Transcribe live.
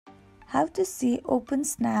How to see Open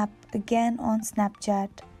Snap again on Snapchat.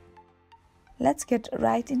 Let's get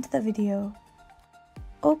right into the video.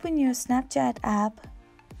 Open your Snapchat app,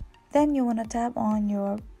 then you want to tap on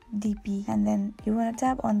your DP and then you want to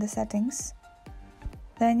tap on the settings.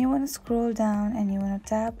 Then you want to scroll down and you want to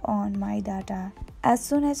tap on My Data. As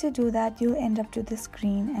soon as you do that, you'll end up to this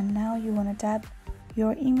screen, and now you want to tap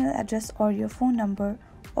your email address or your phone number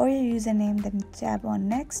or your username, then tap on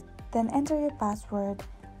Next, then enter your password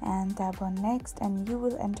and tap on Next, and you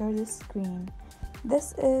will enter this screen.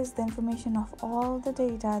 This is the information of all the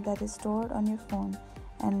data that is stored on your phone,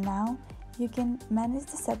 and now you can manage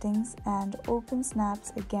the settings and open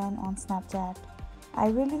snaps again on Snapchat. I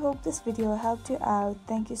really hope this video helped you out.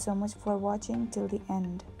 Thank you so much for watching till the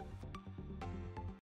end.